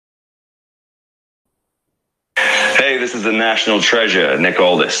Hey, this is the national treasure, Nick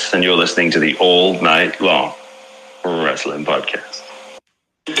Aldis, and you're listening to the All Night Long Wrestling Podcast.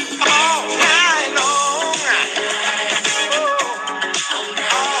 All night long.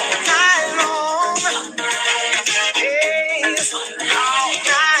 All night long. Yes, all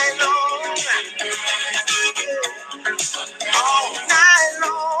night long. All night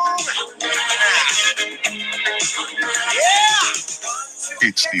long. Yeah.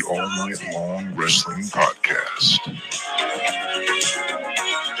 It's the All Night Long Wrestling Podcast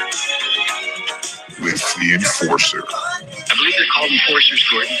with the Enforcer I believe they're called enforcers,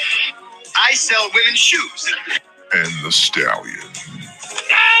 Gordon. I sell women's shoes. and the Stallion.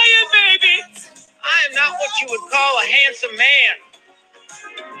 Stallion, baby. I am not what you would call a handsome man.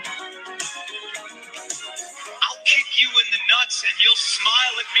 I'll kick you in the nuts and you'll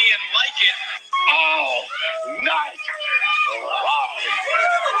smile at me and like it. All night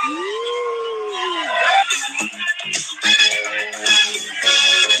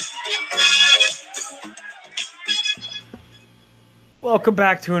Welcome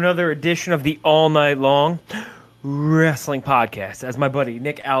back to another edition of the All Night Long Wrestling Podcast, as my buddy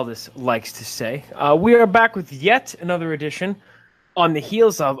Nick Aldis likes to say. We are back with yet another edition on the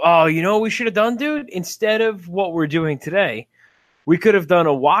heels of, you know what we should have done, dude? Instead of what we're doing today, we could have done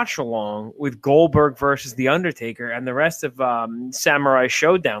a watch-along with Goldberg versus The Undertaker and the rest of Samurai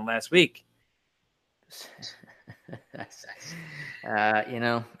Showdown last week. That's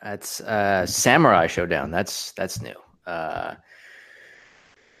Samurai Showdown. That's new.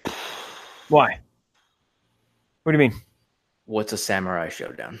 Why? What do you mean? What's a Samurai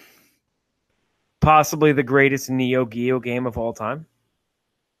Showdown? Possibly the greatest Neo Geo game of all time.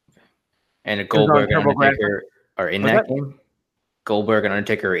 And Goldberg and TurboGrafx. Undertaker are in that game? Goldberg and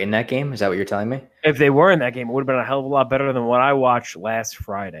Undertaker are in that game? Is that what you're telling me? If they were in that game, it would have been a hell of a lot better than what I watched last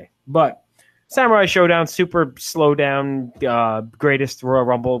Friday. But Samurai Showdown, super slow down, greatest Royal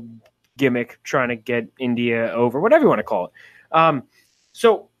Rumble gimmick, trying to get India over, whatever you want to call it.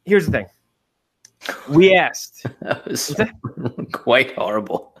 So here's the thing. We asked. That was quite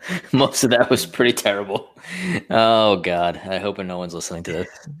horrible. Most of that was pretty terrible. Oh, God. I hope no one's listening to this.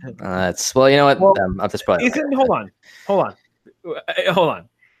 Well, you know what? That's probably Hold on.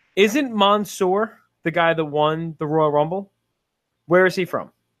 Isn't Mansoor the guy that won the Royal Rumble? Where is he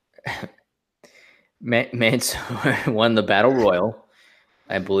from? Mansoor won the Battle Royal.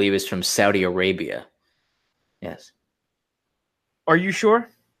 I believe is from Saudi Arabia. Yes. Are you sure?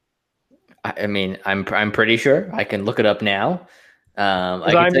 I mean, I'm pretty sure. I can look it up now.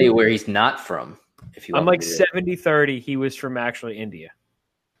 I can tell you where he's not from. If you want, I'm like 70-30. He was from actually India.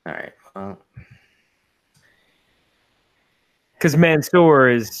 All right. Well, because Mansoor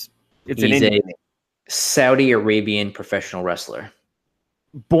he's an Indian. A Saudi Arabian professional wrestler,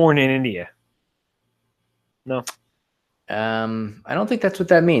 born in India. No. I don't think that's what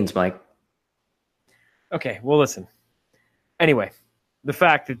that means, Mike. Okay, well, listen. Anyway, the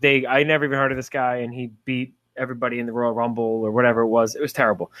fact that I never even heard of this guy, and he beat everybody in the Royal Rumble or whatever it was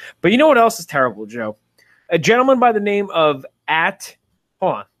terrible. But you know what else is terrible, Joe? A gentleman by the name of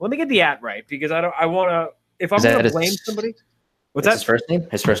hold on, let me get the right, because I want to, if I'm going to blame somebody. What's that? His first name?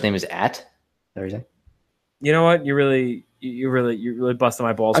 His first name is Is that what you know what? You're really busting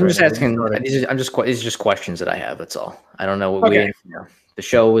my balls. I'm right just now. asking. These are just questions that I have. That's all. I don't know what we. You know, the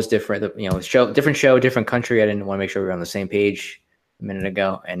show was different. Different show, different country. I didn't want to make sure we were on the same page a minute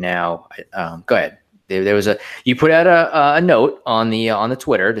ago, and now, go ahead. There was you put out a note on the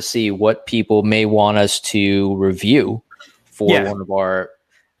Twitter to see what people may want us to review for one of our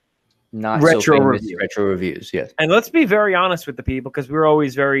not retro reviews. Yes. And let's be very honest with the people, because we're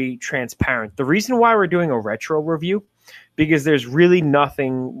always very transparent. The reason why we're doing a retro review, because there's really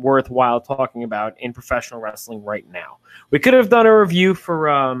nothing worthwhile talking about in professional wrestling right now. We could have done a review for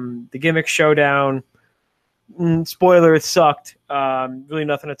the Gimmick Showdown. Spoiler, it sucked. Really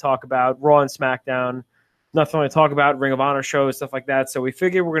nothing to talk about. Raw and SmackDown, nothing to talk about. Ring of Honor shows, stuff like that. So we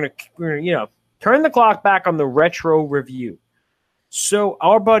figured we're gonna turn the clock back on the retro review. So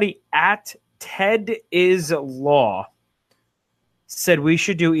our buddy at Ted Is Law said we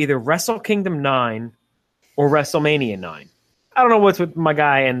should do either Wrestle Kingdom 9 or WrestleMania 9. I don't know what's with my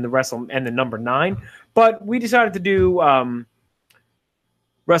guy and the number 9, but we decided to do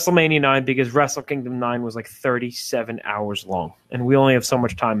WrestleMania 9 because Wrestle Kingdom 9 was like 37 hours long, and we only have so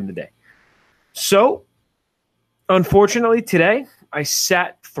much time in the day. So, unfortunately, today I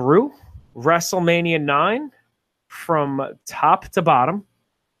sat through WrestleMania 9 from top to bottom,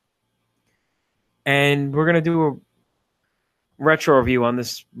 and we're going to do a retro review on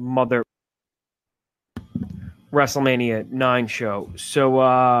this mother WrestleMania 9 show. So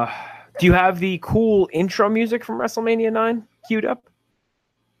Do you have the cool intro music from WrestleMania 9 queued up?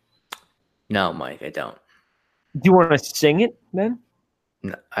 No, Mike, I don't. Do you want to sing it then?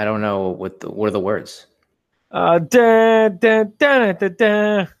 No, I don't know what are the words. Da da da da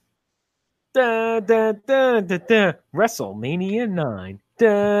da da da da da WrestleMania 9.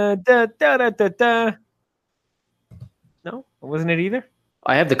 Da da da da da da. No, wasn't it either?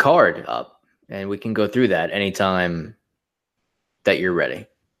 I have the card up, and we can go through that anytime that you're ready.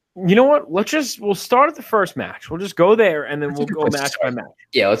 You know what? We'll start at the first match. We'll just go there, and then we'll go match by match.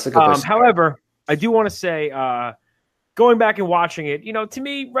 Yeah, let's look at however, I do want to say, going back and watching it, to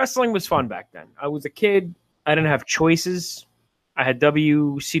me, wrestling was fun back then. I was a kid. I didn't have choices. I had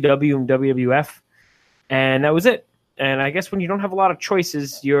WCW and WWF, and that was it. And I guess when you don't have a lot of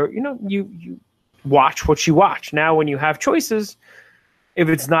choices, you watch what you watch. Now, when you have choices, if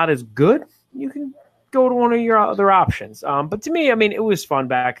it's not as good, you can go to one of your other options. But to me, I mean, it was fun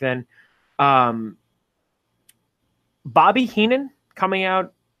back then. Bobby Heenan coming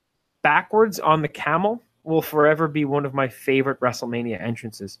out backwards on the camel will forever be one of my favorite WrestleMania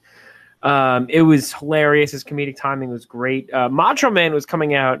entrances. It was hilarious. His comedic timing was great. Macho Man was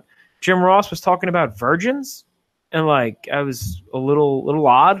coming out. Jim Ross was talking about virgins, and I was a little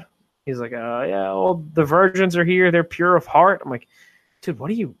odd. He's like, yeah, well, the virgins are here. They're pure of heart. I'm like, dude,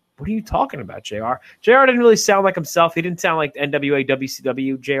 what are you talking about, JR? JR didn't really sound like himself. He didn't sound like NWA,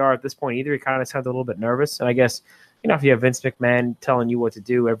 WCW JR at this point either. He kind of sounded a little bit nervous. And I guess, if you have Vince McMahon telling you what to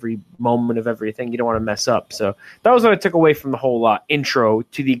do every moment of everything, you don't want to mess up. So that was what I took away from the whole intro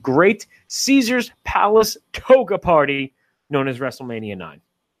to the great Caesar's Palace Toga Party known as WrestleMania 9.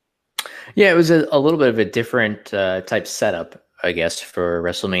 Yeah, it was a little bit of a different type setup, I guess, for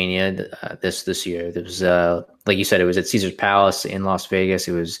WrestleMania this year. There was, like you said, it was at Caesar's Palace in Las Vegas.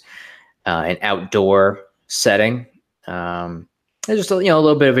 It was an outdoor setting. It was just a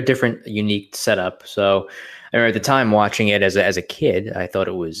little bit of a different, unique setup. So I remember at the time watching it as a kid, I thought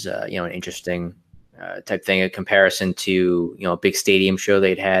it was an interesting type thing, a comparison to a big stadium show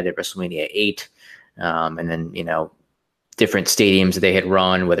they'd had at WrestleMania 8, and then different stadiums that they had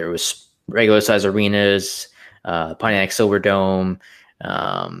run, whether it was regular size arenas, Pontiac Silverdome,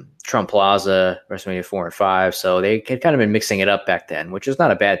 Trump Plaza, WrestleMania 4 and 5. So they had kind of been mixing it up back then, which is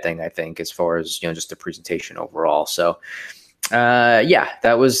not a bad thing, I think, as far as just the presentation overall. So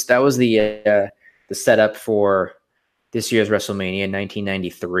that was the setup for this year's WrestleMania,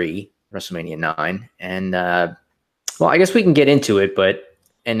 1993 WrestleMania 9, and I guess we can get into it,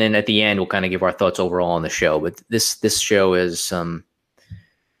 and then at the end we'll kind of give our thoughts overall on the show. But this show is some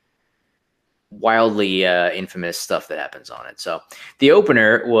wildly infamous stuff that happens on it. So the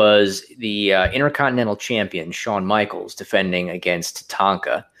opener was the Intercontinental Champion Shawn Michaels defending against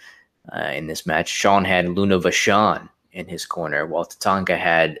Tatanka in this match. Shawn had Luna Vachon in his corner, while Tatanka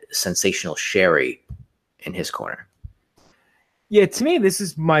had Sensational Sherry in his corner. Yeah, to me, this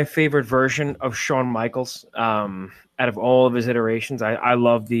is my favorite version of Shawn Michaels out of all of his iterations. I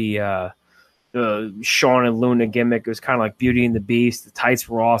love the Shawn and Luna gimmick. It was kind of like Beauty and the Beast. The tights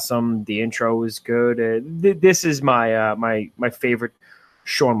were awesome. The intro was good. This is my my favorite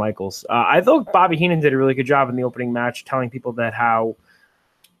Shawn Michaels. I thought Bobby Heenan did a really good job in the opening match, telling people telling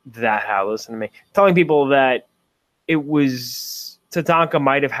people that it was Tatanka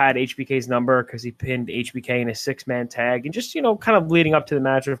might have had HBK's number because he pinned HBK in a 6-man tag, and just kind of leading up to the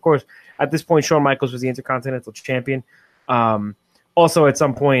match. And of course, at this point, Shawn Michaels was the Intercontinental Champion. Also, at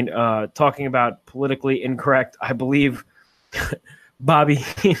some point, talking about politically incorrect, I believe Bobby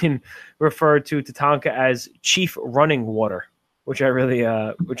Heenan referred to Tatanka as Chief Running Water, which I really,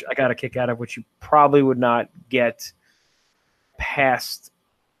 which I got a kick out of, which you probably would not get past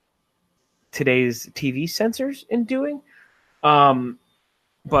today's TV censors in doing.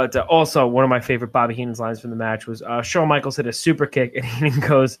 But also one of my favorite Bobby Heenan's lines from the match was Shawn Michaels hit a super kick, and Heenan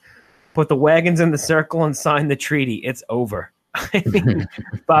goes, "Put the wagons in the circle and sign the treaty. It's over." I mean,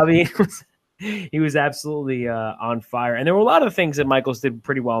 Bobby, he was absolutely on fire, and there were a lot of things that Michaels did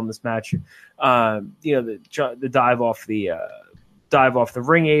pretty well in this match. The dive off the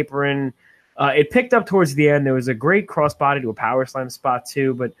ring apron. It picked up towards the end. There was a great crossbody to a power slam spot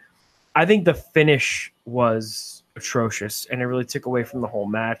too, but I think the finish was atrocious, and it really took away from the whole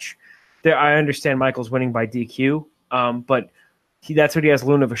match. I understand Michael's winning by DQ, but that's what he has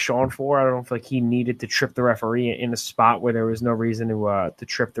Luna Vachon for. I don't feel like he needed to trip the referee in a spot where there was no reason to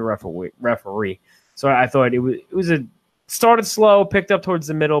trip the referee. So I thought it started slow, picked up towards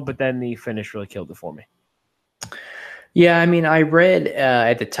the middle, but then the finish really killed it for me. Yeah, I mean, I read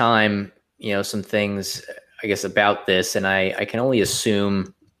at the time, some things, I guess, about this, and I can only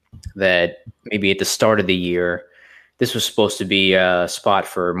assume that maybe at the start of the year, this was supposed to be a spot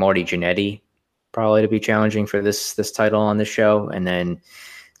for Marty Jannetty, probably to be challenging for this title on the show. And then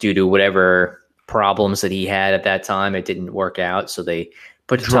due to whatever problems that he had at that time, it didn't work out. So they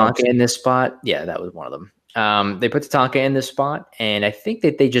put Tatanka in this spot. Yeah, that was one of them. They put Tatanka in this spot, and I think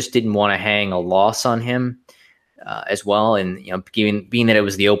that they just didn't want to hang a loss on him as well. And being that it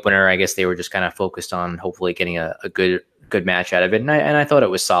was the opener, I guess they were just kind of focused on hopefully getting a good match out of it. And I thought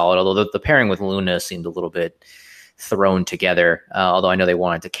it was solid, although the pairing with Luna seemed a little bit thrown together. Although I know they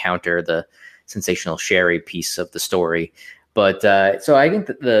wanted to counter the sensational Sherry piece of the story. But so I think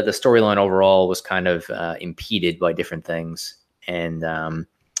that the storyline overall was kind of impeded by different things. And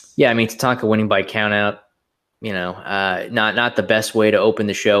Tatanka winning by countout, not the best way to open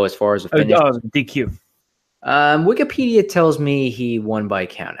the show as far as a finish. DQ. Wikipedia tells me he won by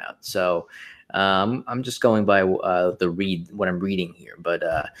countout. So I'm just going by what I'm reading here. But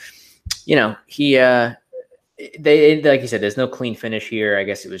they like you said, there's no clean finish here. I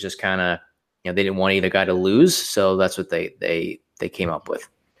guess it was just kind of they didn't want either guy to lose, so that's what they came up with.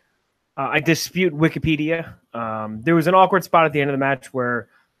 I dispute Wikipedia. There was an awkward spot at the end of the match where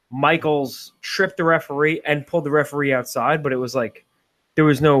Michaels tripped the referee and pulled the referee outside, but it was like there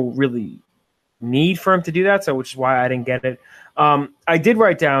was no really need for him to do that, so which is why I didn't get it. I did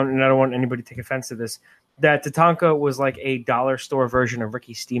write down, and I don't want anybody to take offense to this, that Tatanka was like a dollar store version of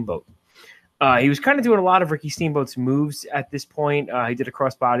Ricky Steamboat. He was kind of doing a lot of Ricky Steamboat's moves at this point. He did a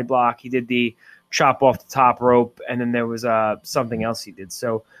crossbody block. He did the chop off the top rope, and then there was something else he did.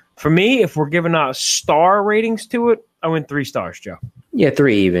 So for me, if we're giving star ratings to it, I went 3 stars, Joe. Yeah,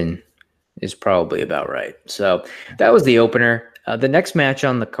 3 even is probably about right. So that was the opener. The next match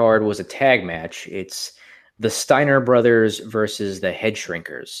on the card was a tag match. It's the Steiner brothers versus the Head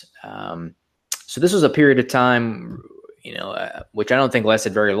Shrinkers. So this was a period of time, which I don't think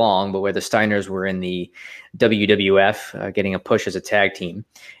lasted very long, but where the Steiners were in the WWF getting a push as a tag team.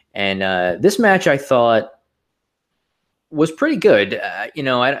 And this match I thought was pretty good.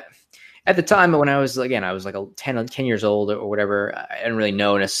 At the time when I was like 10 years old or whatever, I didn't really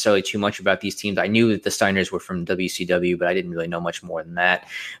know necessarily too much about these teams. I knew that the Steiners were from WCW, but I didn't really know much more than that.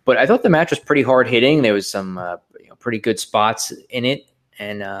 But I thought the match was pretty hard hitting. There was some pretty good spots in it.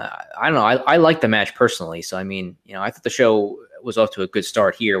 And I don't know. I like the match personally. So, I thought the show was off to a good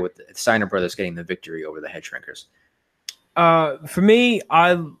start here with the Steiner brothers getting the victory over the Head Shrinkers. For me,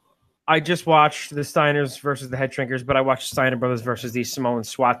 I just watched the Steiners versus the Head Shrinkers, but I watched Steiner brothers versus the Samoan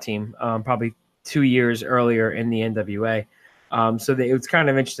SWAT team probably 2 years earlier in the NWA. It was kind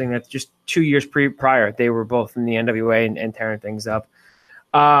of interesting that just 2 years prior, they were both in the NWA and tearing things up.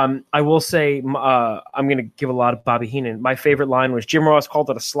 I will say I'm going to give a lot of Bobby Heenan. My favorite line was Jim Ross called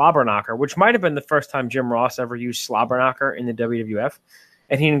it a slobber knocker, which might have been the first time Jim Ross ever used slobber knocker in the WWF.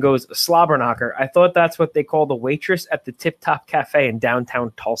 And Heenan goes, a slobber knocker. I thought that's what they called a waitress at the Tip Top Cafe in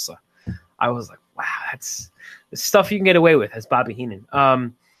downtown Tulsa. I was like, wow, that's the stuff you can get away with as Bobby Heenan.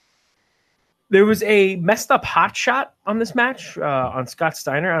 There was a messed up hot shot on this match on Scott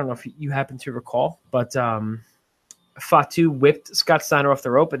Steiner. I don't know if you happen to recall, but Fatu whipped Scott Steiner off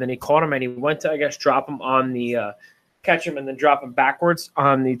the rope, and then he caught him, and he went to, I guess, drop him on the catch him and then drop him backwards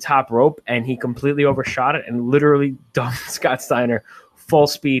on the top rope, and he completely overshot it and literally dumped Scott Steiner full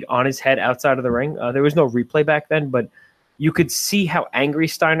speed on his head outside of the ring. There was no replay back then, but you could see how angry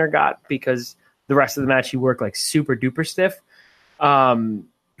Steiner got because the rest of the match he worked like super duper stiff.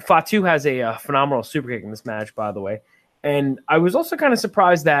 Fatu has a phenomenal super kick in this match, by the way. And I was also kind of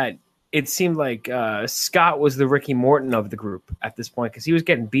surprised that it seemed like Scott was the Ricky Morton of the group at this point because he was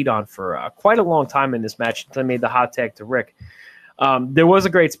getting beat on for quite a long time in this match until he made the hot tag to Rick. There was a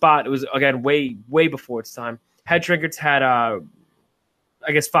great spot. It was, again, way before its time. Head Shrinkers had, I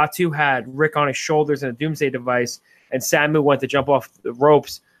guess Fatu had Rick on his shoulders in a doomsday device, and Samu went to jump off the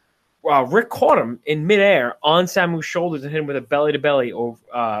ropes. Rick caught him in midair on Samu's shoulders and hit him with a belly-to-belly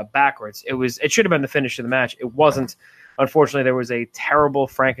backwards. It should have been the finish of the match. It wasn't. Unfortunately, there was a terrible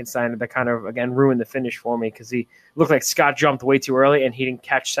Frankenstein that kind of, again, ruined the finish for me because he looked like Scott jumped way too early and he didn't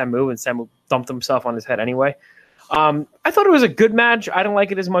catch Samu, and Samu dumped himself on his head anyway. I thought it was a good match. I didn't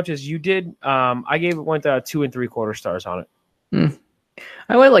like it as much as you did. I went 2 3/4 stars on it.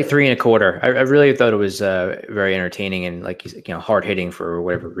 I went like 3 1/4. I really thought it was very entertaining and hard hitting for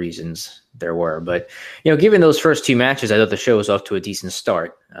whatever reasons there were. But given those first 2 matches, I thought the show was off to a decent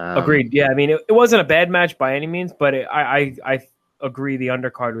start. Agreed. Yeah, I mean it wasn't a bad match by any means, but I agree the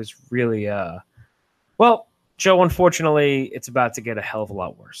undercard was really well. Joe, unfortunately, it's about to get a hell of a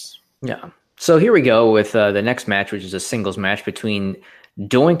lot worse. Yeah. So here we go with the next match, which is a singles match between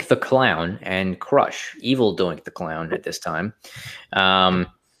Doink the Clown and Crush, evil Doink the Clown at this time.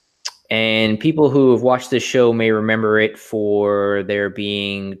 And people who have watched this show may remember it for there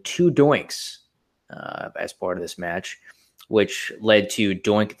being 2 doinks as part of this match, which led to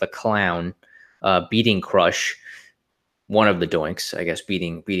Doink the Clown beating Crush. One of the doinks, I guess,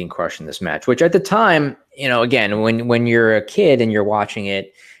 beating Crush in this match, which at the time, again, when you're a kid and you're watching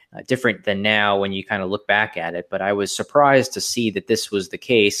it, different than now when you kind of look back at it. But I was surprised to see that this was the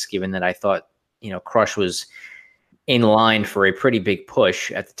case, given that I thought, Crush was in line for a pretty big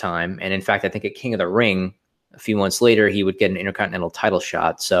push at the time. And in fact, I think at King of the Ring, a few months later, he would get an Intercontinental title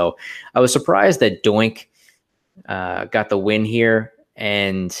shot. So I was surprised that Doink got the win here.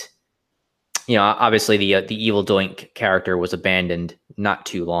 And obviously the evil Doink character was abandoned not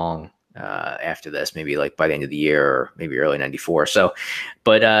too long after this, maybe like by the end of the year or maybe early 94. So,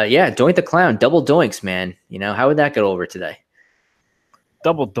 but Doink the Clown, double doinks, man. How would that get over today?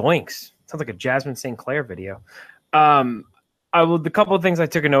 Double doinks. Sounds like a Jasmine St. Clair video. The couple of things I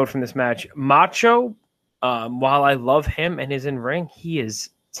took a note from this match. Macho, while I love him and his in-ring, he is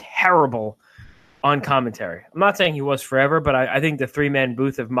terrible on commentary. I'm not saying he was forever, but I think the 3-man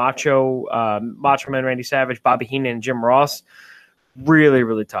booth of Macho Man Randy Savage, Bobby Heenan, and Jim Ross, really,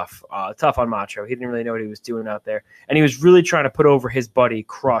 really tough. Tough on Macho. He didn't really know what he was doing out there. And he was really trying to put over his buddy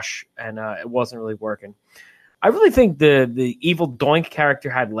Crush, and it wasn't really working. I really think the evil Doink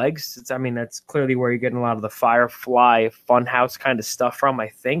character had legs. That's clearly where you're getting a lot of the Firefly Funhouse kind of stuff from, I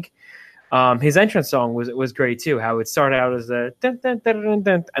think. His entrance song was great too. How it started out as a dun, dun, dun, dun,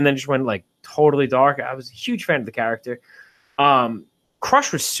 dun, and then just went like totally dark. I was a huge fan of the character.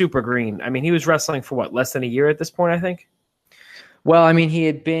 Crush was super green. He was wrestling for less than a year at this point, I think. Well, he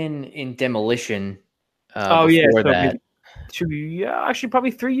had been in Demolition. Before that. Actually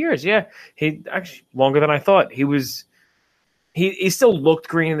probably 3 years. Yeah, he actually longer than I thought. He still looked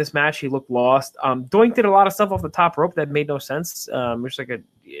green in this match. He looked lost. Doink did a lot of stuff off the top rope that made no sense. And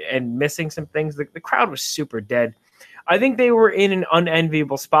missing some things. The crowd was super dead. I think they were in an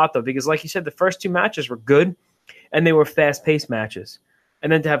unenviable spot though, because like you said, the first 2 matches were good, and they were fast-paced matches.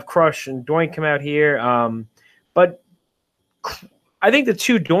 And then to have Crush and Doink come out here, but I think the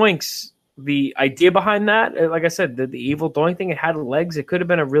 2 doinks. The idea behind that, like I said, the evil Doink thing, it had legs. It could have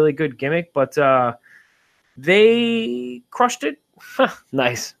been a really good gimmick, but they crushed it.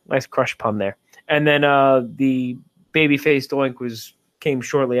 Nice Crush pun there. And then the babyface Doink came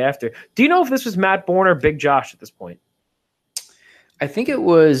shortly after. Do you know if this was Matt Bourne or Big Josh at this point? I think it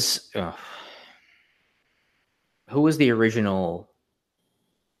was. Who was the original?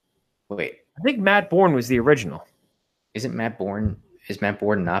 Wait, I think Matt Bourne was the original. Isn't Matt Bourne? Is Matt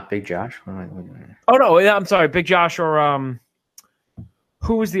Bourne not Big Josh? Oh no, I'm sorry, Big Josh or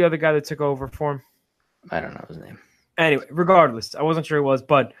who was the other guy that took over for him? I don't know his name. Anyway, regardless, I wasn't sure who it was,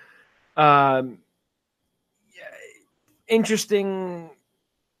 but interesting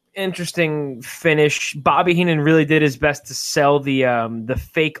finish. Bobby Heenan really did his best to sell the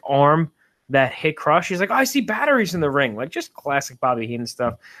fake arm that hit Crush. He's like, I see batteries in the ring, like just classic Bobby Heenan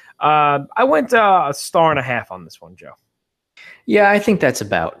stuff. I went a 1.5 on this one, Joe. Yeah, I think that's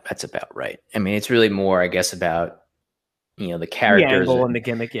about right. It's really more, I guess, about the characters and the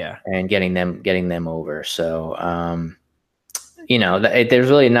gimmick, and getting them over. So, there's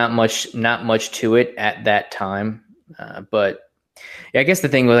really not much to it at that time. But I guess the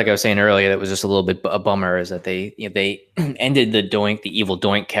thing, like I was saying earlier, that was just a little bit a bummer is that they ended the evil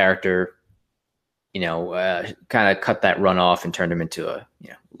Doink character, kind of cut that run off and turned him into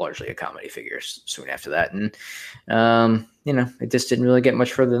largely a comedy figure soon after that. And, it just didn't really get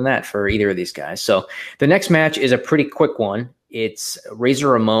much further than that for either of these guys. So the next match is a pretty quick one. It's Razor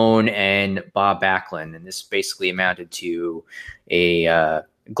Ramon and Bob Backlund. And this basically amounted to a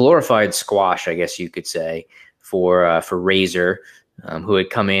glorified squash, I guess you could say, for Razor, who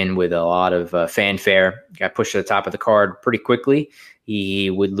had come in with a lot of fanfare, got pushed to the top of the card pretty quickly. He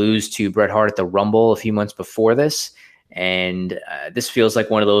would lose to Bret Hart at the Rumble a few months before this. And this feels like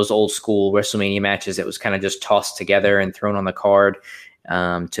one of those old school WrestleMania matches that was kind of just tossed together and thrown on the card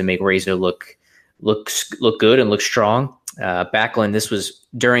to make Razor look good and look strong. Backlund, this was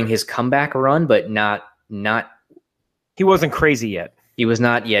during his comeback run, but not. He wasn't crazy yet. He was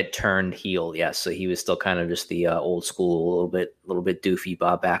not yet turned heel. Yes, so he was still kind of just the old school, a little bit doofy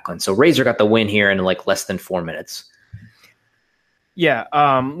Bob Backlund. So Razor got the win here in like less than 4 minutes. Yeah.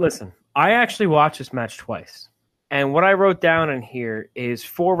 Listen, I actually watched this match twice. And what I wrote down in here is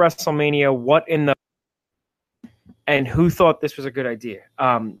for WrestleMania, what in the and who thought this was a good idea.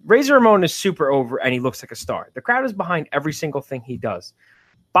 Razor Ramon is super over, and he looks like a star. The crowd is behind every single thing he does.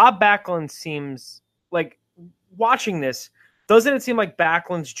 Bob Backlund seems like, watching this, doesn't it seem like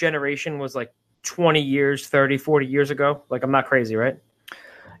Backlund's generation was like 20 years, 30, 40 years ago? Like, I'm not crazy, right?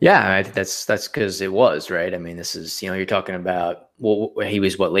 Yeah, I think that's because it was, right. I mean, this is, you're talking about, he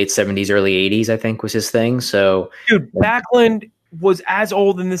was late 70s, early 80s, I think was his thing. So, dude, Backlund was as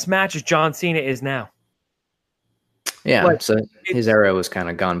old in this match as John Cena is now. Yeah, Like, so his era was kind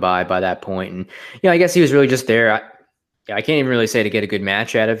of gone by that point, and I guess he was really just there. I can't even really say to get a good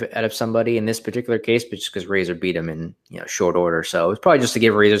match out of somebody in this particular case, but just because Razor beat him in short order, so it's probably just to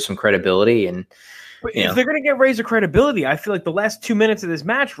give Razor some credibility. And if they're gonna get Razor credibility, I feel like the last 2 minutes of this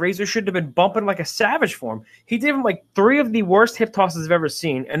match, Razor should have been bumping like a savage for him. He did him like 3 of the worst hip tosses I've ever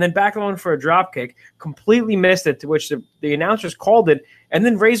seen, and then back on for a drop kick, completely missed it. To which the announcers called it, and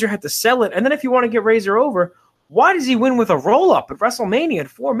then Razor had to sell it. And then if you want to get Razor over, why does he win with a roll-up at WrestleMania in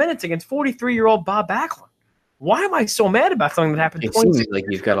 4 minutes against 43-year-old Bob Backlund? Why am I so mad about something that happened? It seems like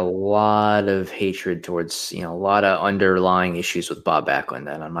you've got a lot of hatred towards, a lot of underlying issues with Bob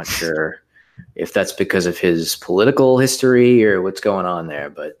Backlund, and I'm not sure if that's because of his political history or what's going on there,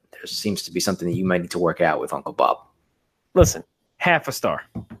 but there seems to be something that you might need to work out with Uncle Bob. Listen, half a star.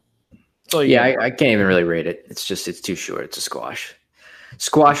 Yeah, I can't even really rate it. It's too short. It's a squash.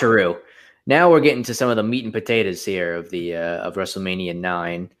 Squasharoo. Now we're getting to some of the meat and potatoes here of the of WrestleMania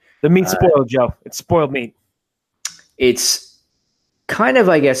IX. The meat's spoiled, Joe. It's spoiled meat. It's kind of,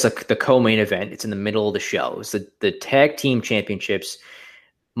 I guess, the co-main event. It's in the middle of the show. It's the tag team championships.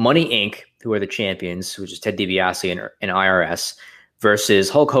 Money Inc., who are the champions, which is Ted DiBiase and IRS, versus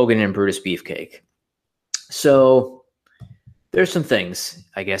Hulk Hogan and Brutus Beefcake. So there's some things,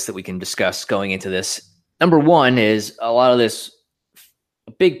 I guess, that we can discuss going into this. Number one is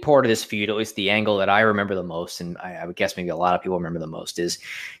a big part of this feud, at least the angle that I remember the most, and I would guess maybe a lot of people remember the most, is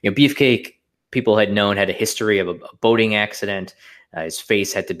Beefcake, people had known, had a history of a boating accident. His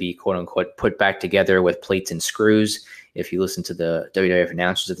face had to be, quote unquote, put back together with plates and screws, if you listen to the WWF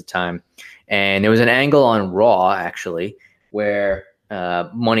announcers at the time. And there was an angle on Raw, actually, where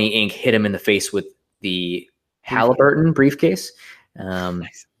Money Inc. hit him in the face with the Halliburton briefcase.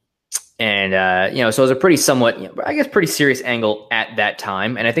 Nice. And, so it was a pretty pretty serious angle at that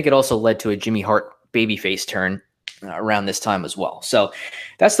time. And I think it also led to a Jimmy Hart babyface turn around this time as well. So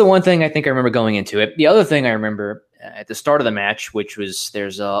that's the one thing I think I remember going into it. The other thing I remember at the start of the match, which was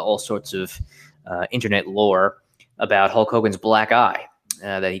there's all sorts of internet lore about Hulk Hogan's black eye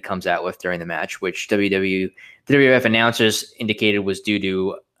that he comes out with during the match, which the WWF announcers indicated was due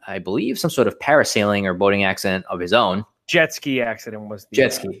to, I believe, some sort of parasailing or boating accident of his own. Jet ski accident was the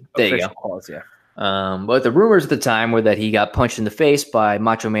jet ski. There you go. Cause, yeah. But the rumors at the time were that he got punched in the face by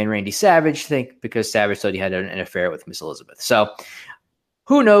Macho Man Randy Savage, because Savage thought he had an affair with Miss Elizabeth. So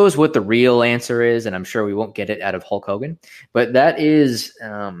who knows what the real answer is, and I'm sure we won't get it out of Hulk Hogan. But that is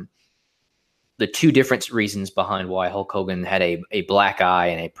the two different reasons behind why Hulk Hogan had a black eye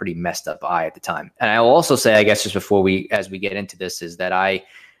and a pretty messed up eye at the time. And I will also say, I guess, just before as we get into this, is that I,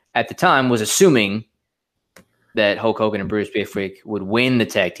 at the time, was assuming that Hulk Hogan and Brutus Beefcake would win the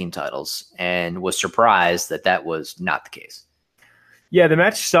tag team titles, and was surprised that was not the case. Yeah, the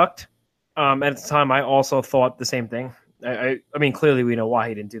match sucked. At the time, I also thought the same thing. I mean, clearly we know why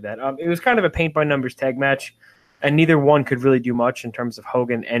he didn't do that. It was kind of a paint-by-numbers tag match, and neither one could really do much in terms of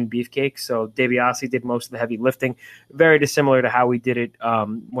Hogan and Beefcake. So DiBiase did most of the heavy lifting, very dissimilar to how we did it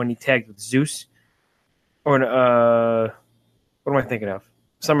when he tagged with Zeus. Or what am I thinking of?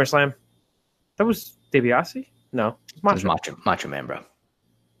 SummerSlam? That was DiBiase? No. It was Macho Man, bro.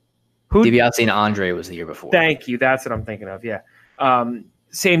 Who? DiBiase and Andre was the year before. Thank you. That's what I'm thinking of, yeah.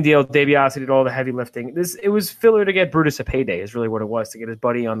 Same deal. DiBiase did all the heavy lifting. It was filler to get Brutus a payday is really what it was, to get his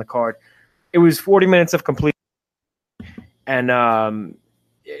buddy on the card. It was 40 minutes of complete. And I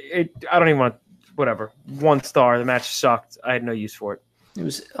don't even want – whatever. 1 star. The match sucked. I had no use for it. It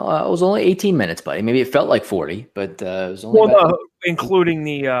was only 18 minutes, buddy. Maybe it felt like 40, but it was only including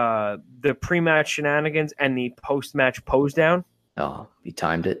the pre-match shenanigans and the post-match pose down. Oh, he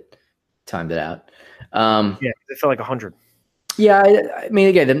timed it out. Yeah, it felt like 100. Yeah, I mean,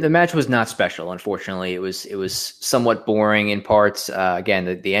 again, the match was not special. Unfortunately, it was somewhat boring in parts.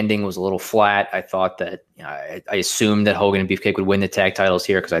 Again, the ending was a little flat. I thought that I assumed that Hogan and Beefcake would win the tag titles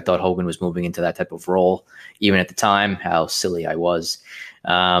here, because I thought Hogan was moving into that type of role, even at the time. How silly I was.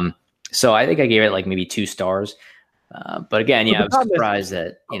 So I think I gave it like maybe 2 stars. But again, yeah, I was surprised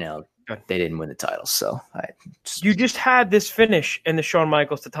that they didn't win the titles. So you just had this finish in the Shawn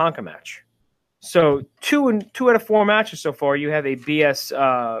Michaels Tatanka match. So 2 out of 4 matches so far, you have a BS,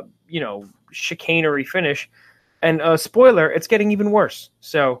 chicanery finish. And spoiler, it's getting even worse.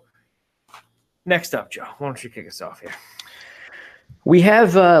 So next up, Joe, why don't you kick us off here? We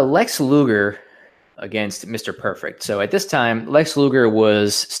have Lex Luger against Mr. Perfect. So at this time, Lex Luger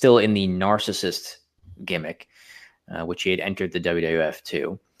was still in the narcissist gimmick. which he had entered the WWF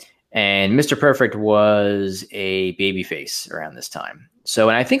too. And Mr. Perfect was a babyface around this time. So,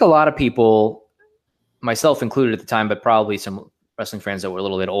 and I think a lot of people, myself included at the time, but probably some wrestling fans that were a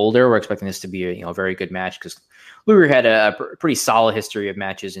little bit older, were expecting this to be a very good match, because Luger had a pretty solid history of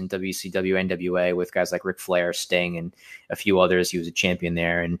matches in WCW, NWA with guys like Ric Flair, Sting, and a few others. He was a champion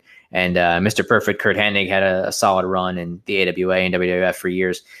there, and Mr. Perfect, Kurt Hennig, had a solid run in the AWA and WWF for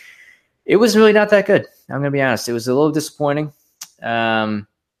years. It was really not that good. I'm going to be honest. It was a little disappointing.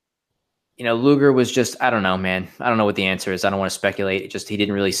 Luger was just, I don't know, man. I don't know what the answer is. I don't want to speculate. He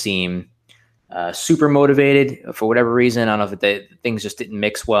didn't really seem super motivated for whatever reason. I don't know if things just didn't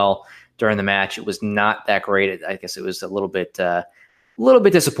mix well during the match. It was not that great. I guess it was a little bit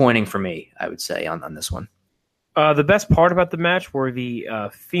disappointing for me, I would say, on this one. The best part about the match were the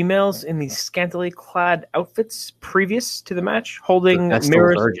females in these scantily clad outfits previous to the match, holding the Vestal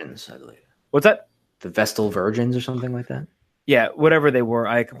mirrors. Virgins, I believe. What's that? The Vestal Virgins or something like that? Yeah, whatever they were,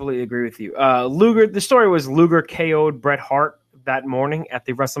 I completely agree with you. Luger. The story was Luger KO'd Bret Hart that morning at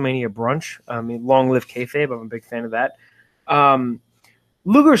the WrestleMania brunch. Long live kayfabe. I'm a big fan of that.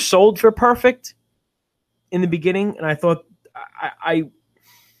 Luger sold for Perfect in the beginning, and I thought,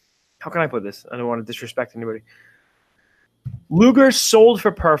 how can I put this? I don't want to disrespect anybody. Luger sold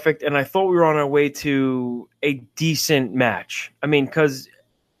for Perfect, and I thought we were on our way to a decent match. Because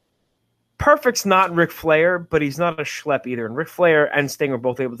Perfect's not Ric Flair, but he's not a schlep either. And Ric Flair and Sting were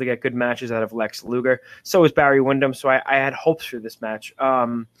both able to get good matches out of Lex Luger. So was Barry Windham. So I had hopes for this match.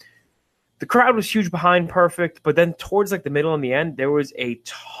 The crowd was huge behind Perfect, but then towards the middle and the end, there was a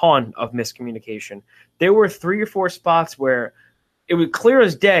ton of miscommunication. There were 3 or 4 spots where it was clear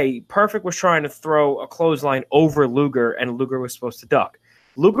as day. Perfect was trying to throw a clothesline over Luger, and Luger was supposed to duck.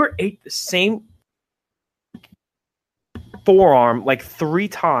 Luger ate the same forearm 3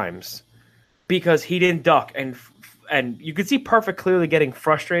 times because he didn't duck, and you could see Perfect clearly getting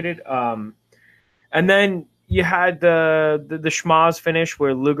frustrated. And then you had the schmaz finish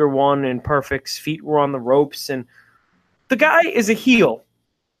where Luger won and Perfect's feet were on the ropes, and the guy is a heel,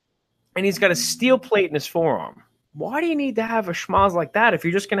 and he's got a steel plate in his forearm. Why do you need to have a schmaz like that if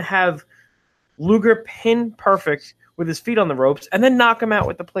you're just going to have Luger pin Perfect with his feet on the ropes and then knock him out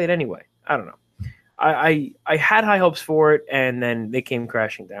with the plate anyway? I don't know. I had high hopes for it, and then they came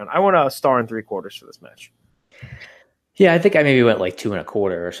crashing down. I want a 1 3/4 for this match. Yeah, I think I maybe went 2 1/4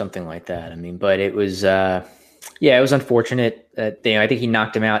 or something like that. But it was, it was unfortunate. I think he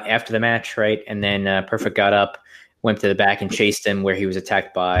knocked him out after the match, right? And then Perfect got up, went to the back, and chased him, where he was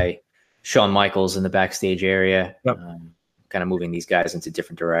attacked by Shawn Michaels in the backstage area, yep. Kind of moving these guys into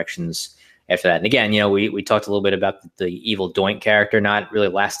different directions after that. And again, we talked a little bit about the evil Doink character not really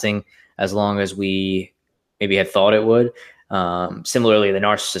lasting as long as we maybe had thought it would. Similarly, the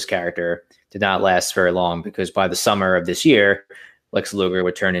Narcissist character did not last very long, because by the summer of this year, Lex Luger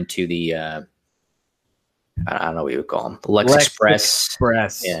would turn into the, I don't know what you would call him, the Lex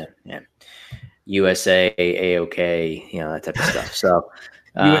Express. Yeah. USA, AOK, that type of stuff. So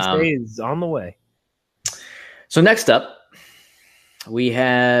USA is on the way. So next up, we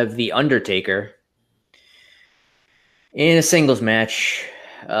have The Undertaker in a singles match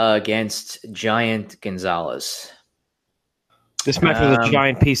against Giant Gonzalez. This match was a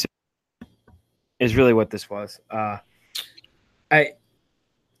giant piece is really what this was. I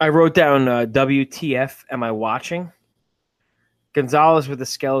wrote down WTF am I watching? Gonzalez with a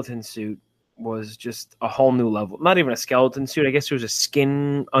skeleton suit was just a whole new level. Not even a skeleton suit. I guess it was a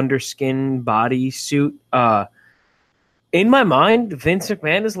underskin body suit. In my mind, Vince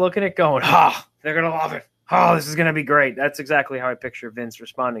McMahon is looking at going, they're going to love it. This is going to be great. That's exactly how I picture Vince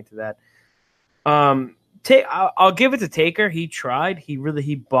responding to that. I'll give it to Taker. He tried.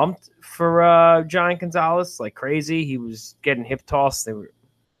 He bumped for Giant Gonzalez like crazy. He was getting hip tossed. They were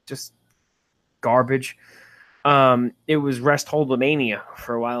just garbage. It was rest hold mania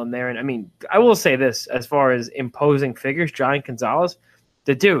for a while in there. And I will say this, as far as imposing figures, Giant Gonzalez,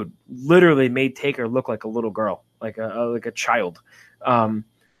 the dude literally made Taker look like a little girl, like a child.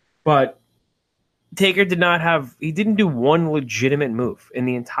 But Taker didn't do one legitimate move in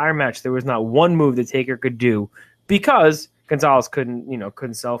the entire match. There was not one move that Taker could do because Gonzalez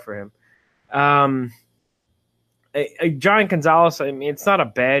couldn't sell for him. A Giant Gonzalez, it's not a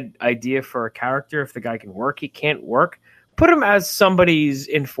bad idea for a character if the guy can work. He can't work. Put him as somebody's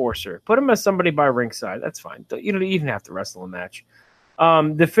enforcer. Put him as somebody by ringside. That's fine. You don't even have to wrestle a match.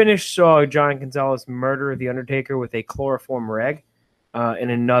 The finish saw Giant Gonzalez murder The Undertaker with a chloroform rag in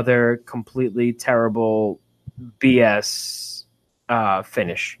another completely terrible BS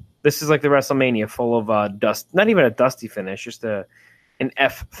finish. This is like the WrestleMania full of dust. Not even a dusty finish, just an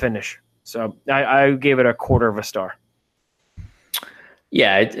F finish. So I gave it a 1/4 star.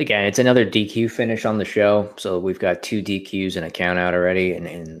 Yeah, it's another DQ finish on the show. So we've got 2 DQs and a count out already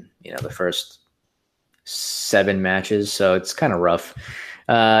in the first 7 matches. So it's kind of rough.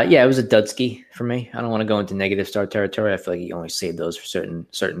 It was a dudski for me. I don't want to go into negative star territory. I feel like you only save those for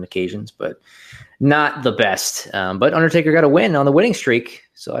certain occasions, but not the best. But Undertaker got a win on the winning streak,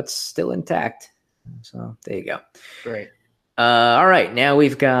 so that's still intact. So there you go. Great. All right, now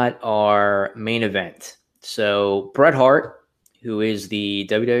we've got our main event. So Bret Hart, who is the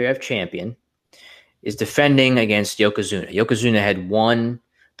WWF champion, is defending against Yokozuna. Yokozuna had won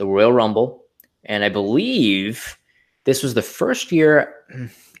the Royal Rumble, and I believe this was the first year.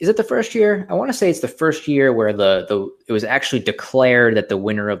 Is it the first year? I want to say it's the first year where it was actually declared that the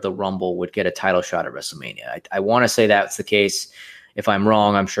winner of the Rumble would get a title shot at WrestleMania. I want to say that's the case. If I'm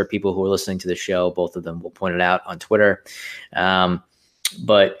wrong, I'm sure people who are listening to the show, both of them, will point it out on Twitter.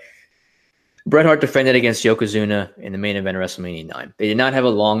 But Bret Hart defended against Yokozuna in the main event of WrestleMania IX. They did not have a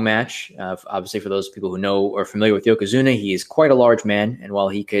long match. Obviously, for those people who know or are familiar with Yokozuna, he is quite a large man. And while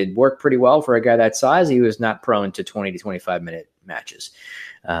he could work pretty well for a guy that size, he was not prone to 20 to 25-minute matches.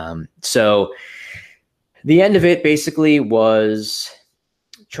 So the end of it basically was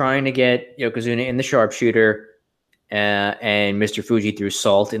trying to get Yokozuna in the sharpshooter, and Mr. Fuji threw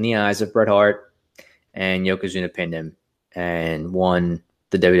salt in the eyes of Bret Hart, and Yokozuna pinned him and won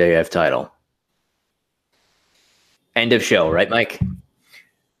the WWF title. End of show, right, Mike?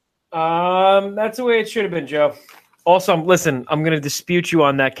 That's the way it should have been, Joe. Also, I'm going to dispute you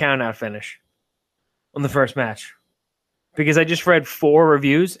on that count-out finish on the first match, because I just read 4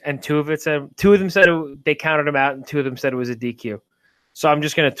 reviews, and 2 of them said they counted him out, and 2 of them said it was a DQ. So I'm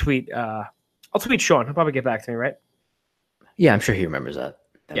just going to tweet. I'll tweet Sean. He'll probably get back to me, right? Yeah, I'm sure he remembers that.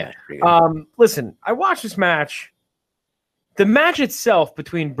 Yeah. Listen, I watched this match. The match itself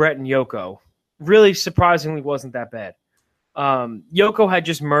between Bret and Yoko really surprisingly wasn't that bad. Yoko had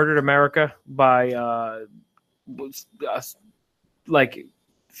just murdered America by like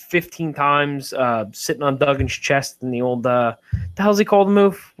 15 times, sitting on Duggan's chest in the old the hell's he called the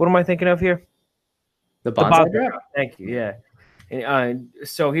move? What am I thinking of here? The Bonsai Drop. Thank you. Yeah. And,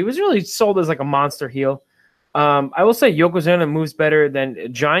 so he was really sold as like a monster heel. I will say Yokozuna moves better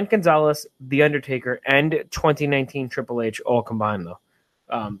than Giant Gonzalez, The Undertaker, and 2019 Triple H all combined, though,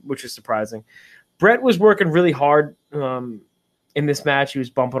 which is surprising. Bret was working really hard in this match. He was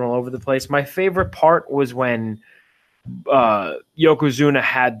bumping all over the place. My favorite part was when Yokozuna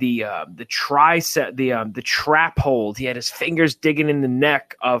had the tricep, the trap hold. He had his fingers digging in the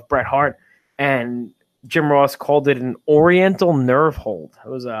neck of Bret Hart, and Jim Ross called it an Oriental nerve hold. That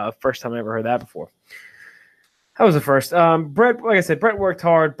was the first time I ever heard that before. That was the first. Bret, like I said, Bret worked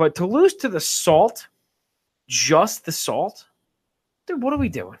hard, but to lose to the salt, just the salt, dude, what are we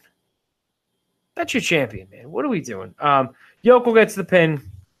doing? That's your champion, man. What are we doing? Yoko gets the pin.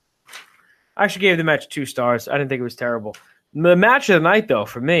 I actually gave the match 2 stars. I didn't think it was terrible. The match of the night, though,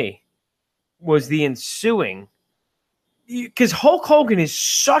 for me, was the ensuing. Because Hulk Hogan is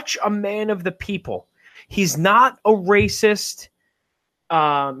such a man of the people. He's not a racist.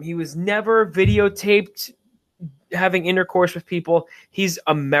 He was never videotaped having intercourse with people. He's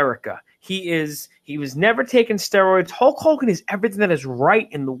America. He was never taking steroids. Hulk Hogan is everything that is right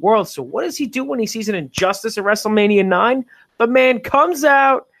in the world. So what does he do when he sees an injustice at WrestleMania IX? The man comes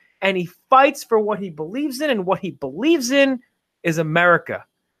out and he fights for what he believes in, and what he believes in is America,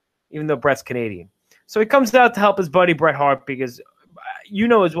 even though Bret's Canadian. So he comes out to help his buddy Bret Hart, because you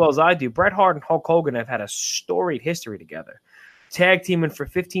know as well as I do, Bret Hart and Hulk Hogan have had a storied history together. Tag teaming for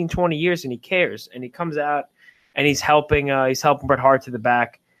 15, 20 years, and he cares. And he comes out and he's helping Bret Hart to the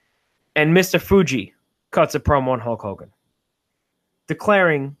back. And Mr. Fuji cuts a promo on Hulk Hogan,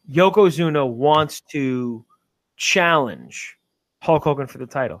 declaring Yokozuna wants to challenge Hulk Hogan for the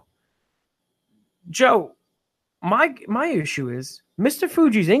title. Joe, my issue is Mr.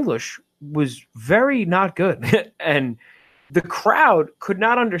 Fuji's English was very not good. And the crowd could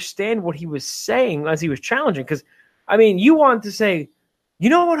not understand what he was saying as he was challenging. Because, I mean, you want to say, you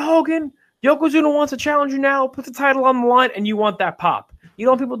know what, Hogan? Yokozuna wants to challenge you now, put the title on the line, and you want that pop. You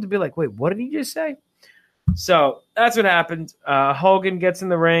don't want people to be like, wait, what did he just say? So that's what happened. Hogan gets in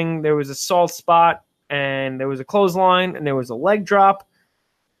the ring. There was a salt spot, and there was a clothesline, and there was a leg drop.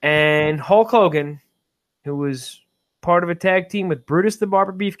 And Hulk Hogan, who was part of a tag team with Brutus the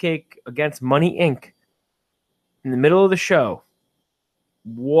Barber Beefcake against Money Inc., in the middle of the show,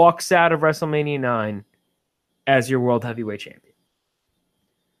 walks out of WrestleMania IX as your World Heavyweight Champion.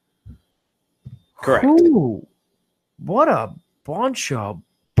 Correct. Ooh, what a bunch of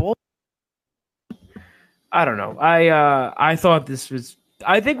bull. I don't know. I thought this was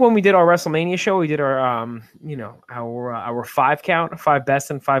I think when we did our WrestleMania show, we did our our 5 count, 5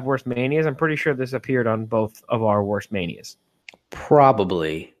 best and 5 worst manias. I'm pretty sure this appeared on both of our worst manias.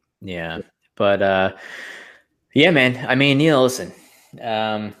 Probably, yeah. But yeah, man. I mean, listen.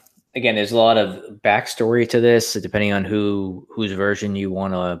 Again, there's a lot of backstory to this, depending on whose version you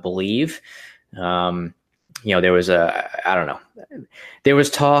want to believe. There was I don't know. There was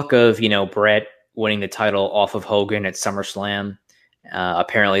talk of Brett winning the title off of Hogan at SummerSlam.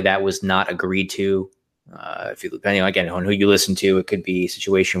 Apparently, that was not agreed to. Depending again on who you listen to, it could be a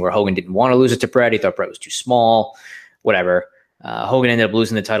situation where Hogan didn't want to lose it to Brett. He thought Brett was too small. Whatever. Hogan ended up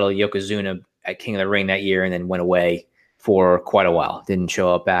losing the title to Yokozuna at King of the Ring that year, and then went away for quite a while. Didn't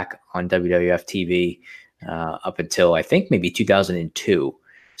show up back on WWF TV up until I think maybe 2002.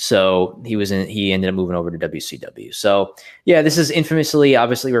 So he ended up moving over to WCW. So yeah, this is infamously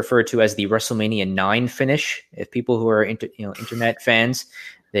obviously referred to as the WrestleMania IX finish. If people who are internet fans,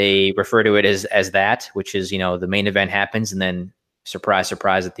 they refer to it as that, which is the main event happens, and then surprise,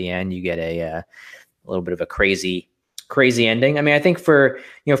 surprise, at the end you get a little bit of a crazy ending. I mean, I think for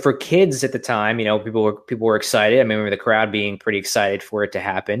kids at the time, people were excited. I remember the crowd being pretty excited for it to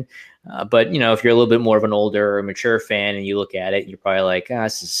happen. But if you're a little bit more of an older or mature fan and you look at it, you're probably like,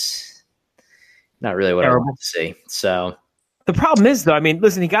 this is not really what Terrible. I want to see. So the problem is, though, I mean,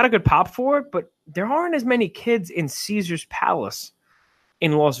 listen, he got a good pop for it, but there aren't as many kids in Caesar's Palace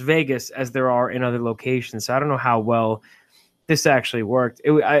in Las Vegas as there are in other locations. So I don't know how well this actually worked.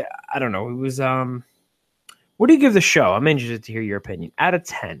 I don't know. It was what do you give the show? I'm interested to hear your opinion. Out of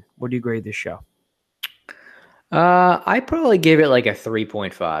 10, what do you grade this show? I probably give it like a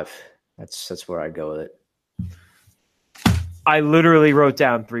 3.5. That's where I'd go with it. I literally wrote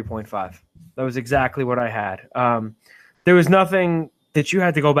down 3.5. That was exactly what I had. There was nothing that you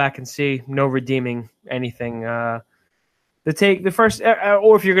had to go back and see. No redeeming anything. The first,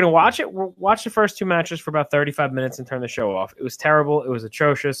 or if you're going to watch it, watch the first 2 matches for about 35 minutes and turn the show off. It was terrible. It was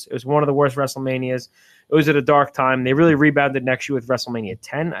atrocious. It was one of the worst WrestleManias. It was at a dark time. They really rebounded next year with WrestleMania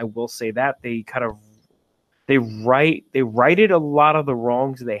 10. I will say that they righted a lot of the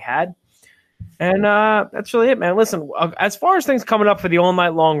wrongs they had. And that's really it, man. Listen, as far as things coming up for the All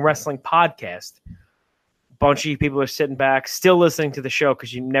Night Long Wrestling podcast, a bunch of you people are sitting back, still listening to the show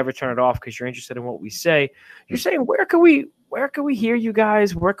because you never turn it off because you're interested in what we say. You're saying, where can we hear you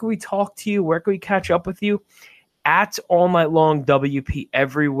guys? Where can we talk to you? Where can we catch up with you? At All Night Long WP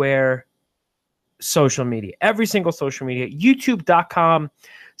everywhere, social media, every single social media,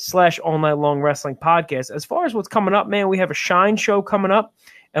 youtube.com/All Night Long Wrestling Podcast. As far as what's coming up, man, we have a Shine show coming up.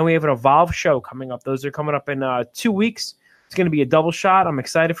 And we have an Evolve show coming up. Those are coming up in 2 weeks. It's going to be a double shot. I'm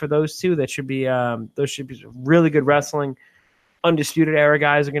excited for those two. Those should be really good wrestling. Undisputed Era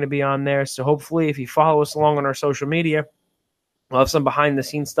guys are going to be on there. So hopefully, if you follow us along on our social media, we'll have some behind the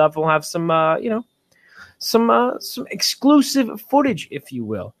scenes stuff. We'll have some exclusive footage, if you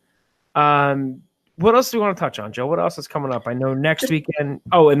will. What else do we want to touch on, Joe? What else is coming up? I know next weekend.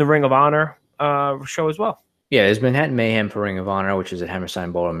 Oh, and the Ring of Honor show as well. Yeah, there's Manhattan Mayhem for Ring of Honor, which is at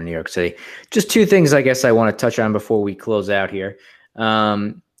Hammerstein Ballroom in New York City. Just 2 things I guess I want to touch on before we close out here.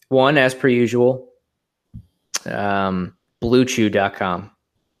 One, as per usual, BlueChew.com,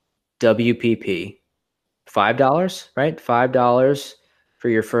 WPP, $5, right? $5 for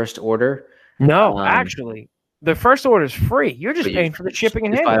your first order. No, actually, the first order is free. You're just paying for the shipping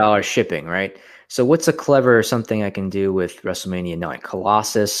and handling. $5 shipping, right? So what's a clever something I can do with WrestleMania 9?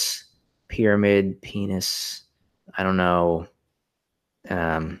 Colossus, Pyramid, Penis, I don't know.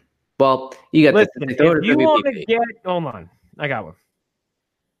 Well, you got if you want to get, hold on, I got one.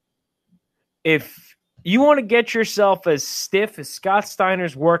 If you want to get yourself as stiff as Scott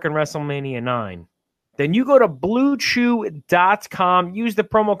Steiner's work in WrestleMania 9, then you go to BlueChew.com. Use the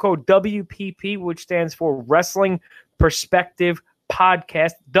promo code WPP, which stands for Wrestling Perspective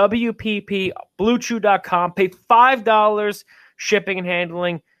Podcast. WPP, BlueChew.com. Pay $5 shipping and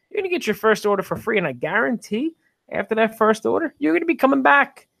handling. You're going to get your first order for free, and I guarantee after that first order, you're going to be coming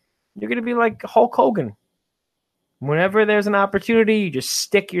back. You're going to be like Hulk Hogan. Whenever there's an opportunity, you just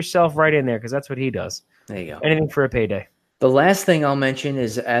stick yourself right in there because that's what he does. There you go. Anything for a payday. The last thing I'll mention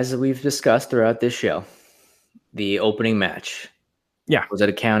is, as we've discussed throughout this show, the opening match. Yeah. Was it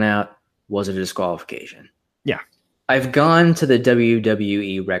a count out? Was it a disqualification? Yeah. I've gone to the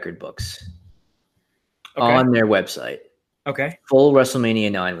WWE record books on their website. Okay. Full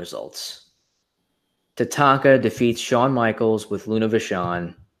WrestleMania 9 results. Tatanka defeats Shawn Michaels with Luna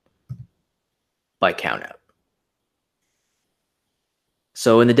Vachon by countout.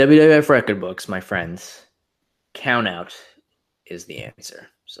 So in the WWF record books, my friends, countout is the answer.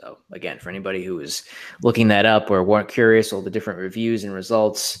 So again, for anybody who is looking that up or weren't curious, all the different reviews and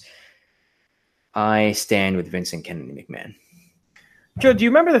results, I stand with Vincent Kennedy McMahon. Joe, do you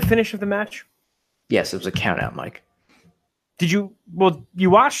remember the finish of the match? Yes, it was a count out, Mike. Did you? Well, you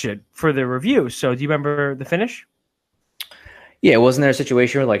watched it for the review, so do you remember the finish? Yeah, wasn't there a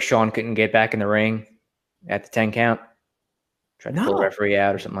situation where like Shawn couldn't get back in the ring at the 10 count? Tried to pull the referee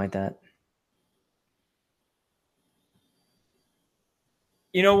out or something like that.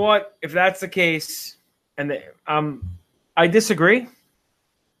 You know what? If that's the case, and I disagree.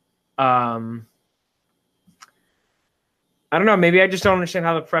 I don't know. Maybe I just don't understand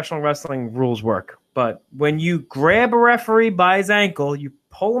how the professional wrestling rules work. But when you grab a referee by his ankle, you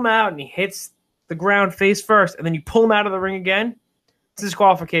pull him out and he hits the ground face first, and then you pull him out of the ring again. It's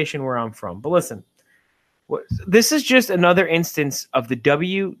disqualification where I'm from. But listen, this is just another instance of the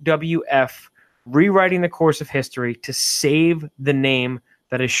WWF rewriting the course of history to save the name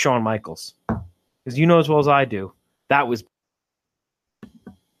that is Shawn Michaels. Because you know as well as I do, that was...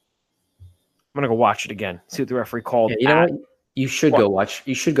 I'm going to go watch it again. See what the referee called. Yeah, you know what? You should go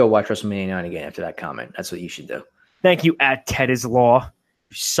watch WrestleMania IX again after that comment. That's what you should do. Thank you, at Ted is Law.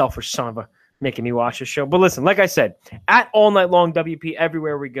 You selfish son of a... making me watch this show. But listen, like I said, at All Night Long WP,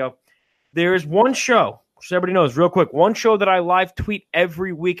 everywhere we go, there's one show, so everybody knows, real quick, one show that I live tweet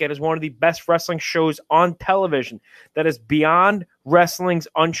every week. It is one of the best wrestling shows on television that is beyond wrestling's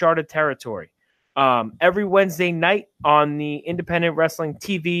uncharted territory. Every Wednesday night on the Independent Wrestling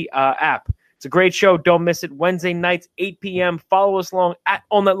TV app. It's a great show. Don't miss it. Wednesday nights, 8 p.m. Follow us along at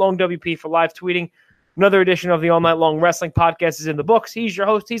All Night Long WP for live tweeting. Another edition of the All Night Long Wrestling Podcast is in the books. He's your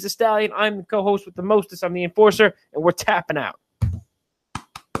host. He's the Stallion. I'm the co-host with the mostest. I'm the enforcer, and we're tapping out.